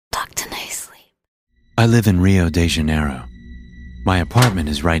I live in Rio de Janeiro. My apartment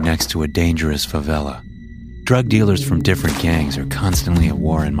is right next to a dangerous favela. Drug dealers from different gangs are constantly at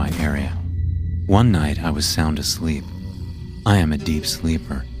war in my area. One night, I was sound asleep. I am a deep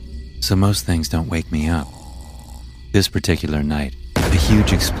sleeper, so most things don't wake me up. This particular night, a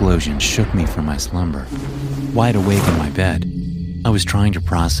huge explosion shook me from my slumber. Wide awake in my bed, I was trying to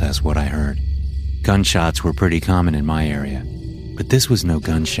process what I heard. Gunshots were pretty common in my area, but this was no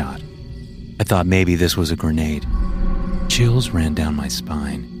gunshot. I thought maybe this was a grenade. Chills ran down my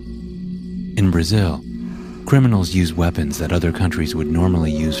spine. In Brazil, criminals use weapons that other countries would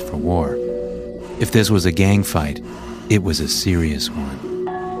normally use for war. If this was a gang fight, it was a serious one.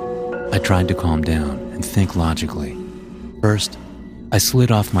 I tried to calm down and think logically. First, I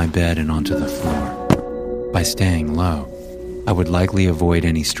slid off my bed and onto the floor. By staying low, I would likely avoid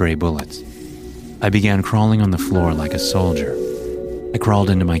any stray bullets. I began crawling on the floor like a soldier. I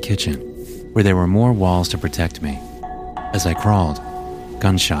crawled into my kitchen, where there were more walls to protect me. As I crawled,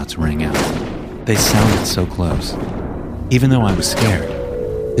 gunshots rang out. They sounded so close. Even though I was scared,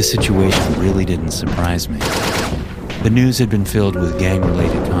 this situation really didn't surprise me. The news had been filled with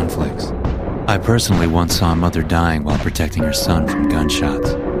gang-related conflicts. I personally once saw a mother dying while protecting her son from gunshots.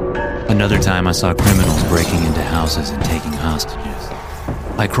 Another time I saw criminals breaking into houses and taking hostages.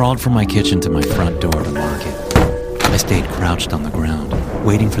 I crawled from my kitchen to my front door to lock it. I stayed crouched on the ground,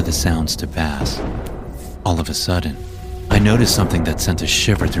 waiting for the sounds to pass. All of a sudden, I noticed something that sent a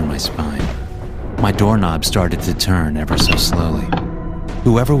shiver through my spine. My doorknob started to turn ever so slowly.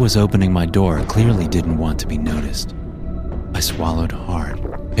 Whoever was opening my door clearly didn't want to be noticed. I swallowed hard.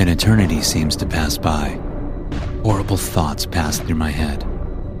 An eternity seems to pass by. Horrible thoughts passed through my head.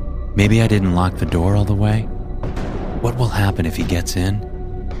 Maybe I didn't lock the door all the way? What will happen if he gets in?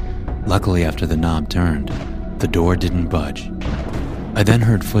 Luckily, after the knob turned, the door didn't budge. I then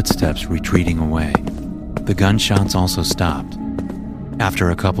heard footsteps retreating away. The gunshots also stopped. After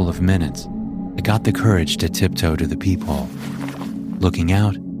a couple of minutes, I got the courage to tiptoe to the peephole. Looking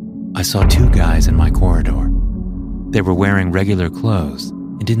out, I saw two guys in my corridor. They were wearing regular clothes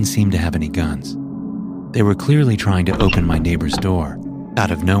and didn't seem to have any guns. They were clearly trying to open my neighbor's door.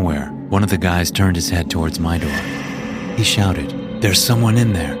 Out of nowhere, one of the guys turned his head towards my door. He shouted, "There's someone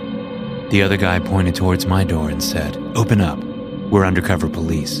in there." The other guy pointed towards my door and said, "Open up. We're undercover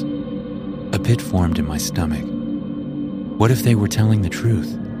police." A pit formed in my stomach. What if they were telling the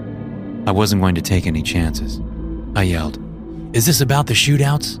truth? I wasn't going to take any chances. I yelled, "Is this about the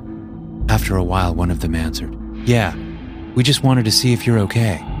shootouts?" After a while, one of them answered, "Yeah, we just wanted to see if you're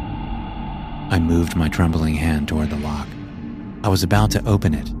okay." I moved my trembling hand toward the lock. I was about to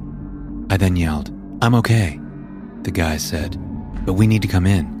open it. I then yelled, "I'm okay." The guy said, "But we need to come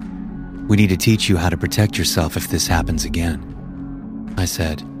in. We need to teach you how to protect yourself if this happens again." I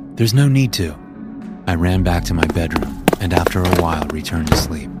said, "There's no need to." I ran back to my bedroom and after a while returned to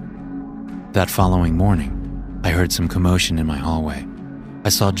sleep. That following morning, I heard some commotion in my hallway. I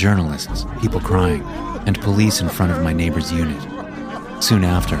saw journalists, people crying, and police in front of my neighbor's unit. Soon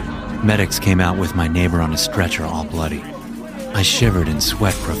after, medics came out with my neighbor on a stretcher all bloody. I shivered and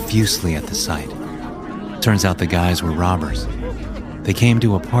sweat profusely at the sight. Turns out the guys were robbers. They came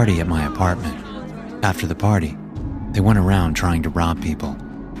to a party at my apartment. After the party, they went around trying to rob people.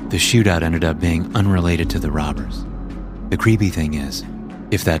 The shootout ended up being unrelated to the robbers. The creepy thing is,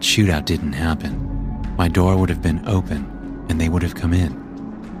 if that shootout didn't happen, my door would have been open and they would have come in.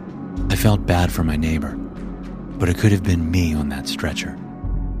 I felt bad for my neighbor, but it could have been me on that stretcher.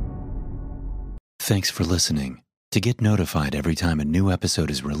 Thanks for listening. To get notified every time a new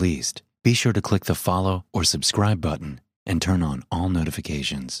episode is released, be sure to click the follow or subscribe button and turn on all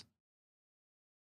notifications.